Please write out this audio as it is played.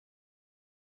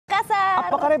Makassar.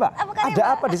 Apa kabar, Pak? Ada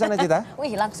apa di sana, Cita?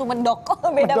 Wih, langsung mendok,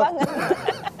 beda banget.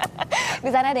 Di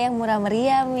sana ada yang murah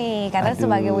meriah nih, karena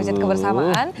sebagai wujud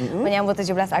kebersamaan menyambut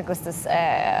 17 Agustus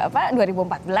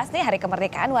 2014 nih, Hari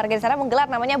Kemerdekaan, warga di sana menggelar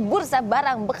namanya Bursa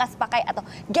Barang Bekas Pakai atau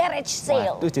Garage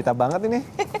Sale. Waduh, Cita banget ini.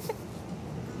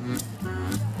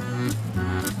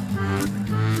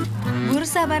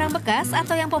 Bursa barang bekas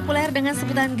atau yang populer dengan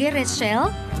sebutan garage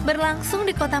sale berlangsung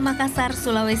di Kota Makassar,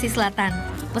 Sulawesi Selatan.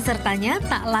 Pesertanya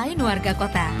tak lain warga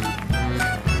kota.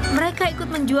 Mereka ikut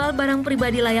menjual barang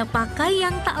pribadi layak pakai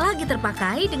yang tak lagi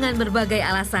terpakai dengan berbagai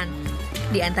alasan.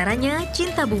 Di antaranya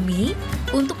cinta bumi,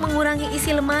 untuk mengurangi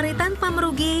isi lemari tanpa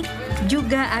merugi,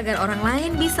 juga agar orang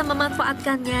lain bisa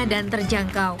memanfaatkannya dan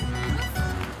terjangkau.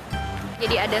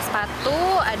 Jadi ada sepatu,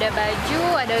 ada baju,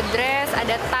 ada dress,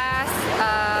 ada tas,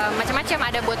 macam-macam.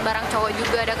 Ada buat barang cowok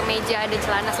juga, ada kemeja, ada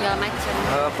celana, segala macam.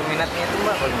 Peminatnya itu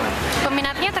Mbak bagaimana?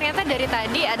 Peminatnya ternyata dari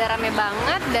tadi ada rame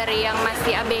banget, dari yang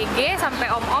masih ABG sampai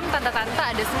om-om, tante-tante,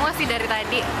 ada semua sih dari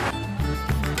tadi.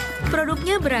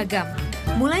 Produknya beragam,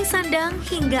 mulai sandang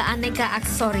hingga aneka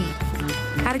aksesori.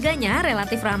 Harganya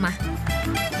relatif ramah,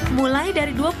 mulai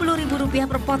dari Rp20.000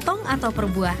 per potong atau per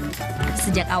buah.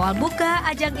 Sejak awal buka,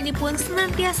 ajang ini pun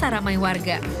senantiasa ramai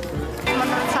warga.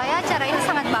 Menurut saya acara ini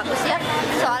sangat bagus ya,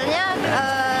 soalnya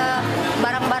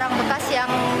barang-barang bekas yang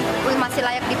masih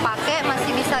layak dipakai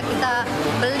masih bisa kita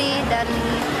beli, dan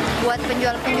buat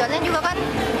penjual-penjualnya juga kan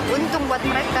untung buat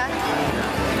mereka.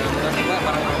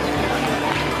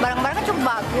 Barang-barangnya cukup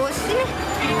bagus, ini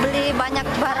beli banyak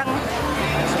barang.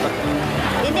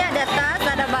 Ini ada tas,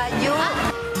 ada baju.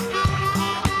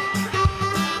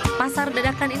 Pasar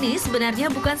dadakan ini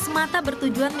sebenarnya bukan semata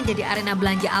bertujuan menjadi arena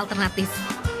belanja alternatif,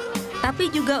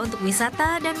 tapi juga untuk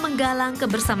wisata dan menggalang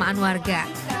kebersamaan warga,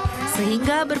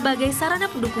 sehingga berbagai sarana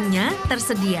pendukungnya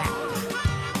tersedia.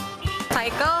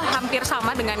 Cycle hampir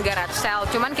sama dengan garage sale,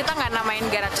 cuman kita nggak namain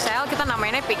garage sale, kita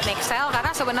namainnya picnic sale,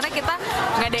 karena sebenarnya kita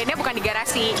ngadainnya bukan di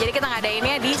garasi, jadi kita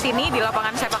ngadainnya di sini, di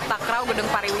lapangan sepak takraw gedung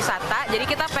pariwisata. Jadi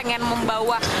kita pengen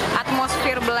membawa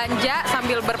atmosfer belanja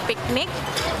sambil berpiknik.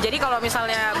 Jadi kalau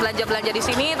misalnya belanja-belanja di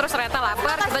sini terus ternyata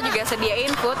lapar, kita juga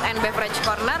sediain food and beverage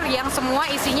corner yang semua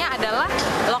isinya adalah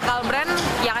lokal brand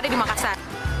yang ada di Makassar.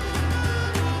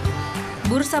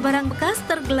 Bursa barang bekas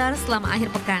tergelar selama akhir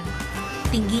pekan.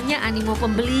 Tingginya animo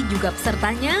pembeli juga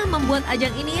pesertanya membuat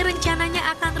ajang ini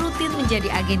rencananya akan rutin menjadi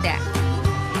agenda.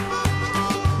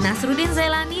 Nasruddin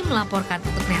Zailani melaporkan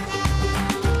untuk NET.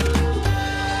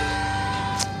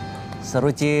 Seru,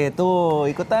 Ci, tuh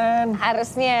ikutan.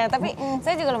 Harusnya, tapi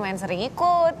saya juga lumayan sering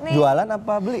ikut nih. Jualan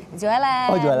apa beli? Jualan.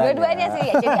 Oh, jualan. Dua-duanya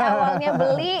sih. Jadi awalnya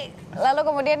beli, lalu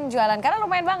kemudian jualan. Karena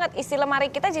lumayan banget, isi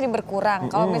lemari kita jadi berkurang.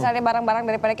 Kalau misalnya barang-barang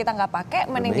daripada kita nggak pakai,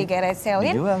 mending di garage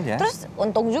sale-in. Ya. Terus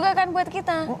untung juga kan buat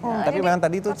kita. Tapi memang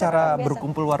tadi itu cara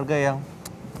berkumpul warga yang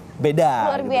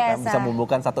beda. Luar biasa. Kan? Bisa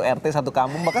mengumpulkan satu RT, satu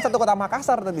kampung, bahkan satu kota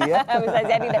Makassar tadi ya. Bisa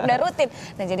jadi, udah rutin.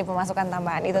 Dan jadi pemasukan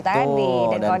tambahan itu tadi.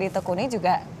 Dan kalau ditekuni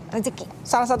juga rezeki.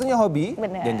 Salah satunya hobi.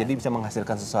 Bener. Dan jadi bisa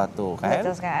menghasilkan sesuatu kan.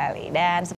 Betul sekali. Dan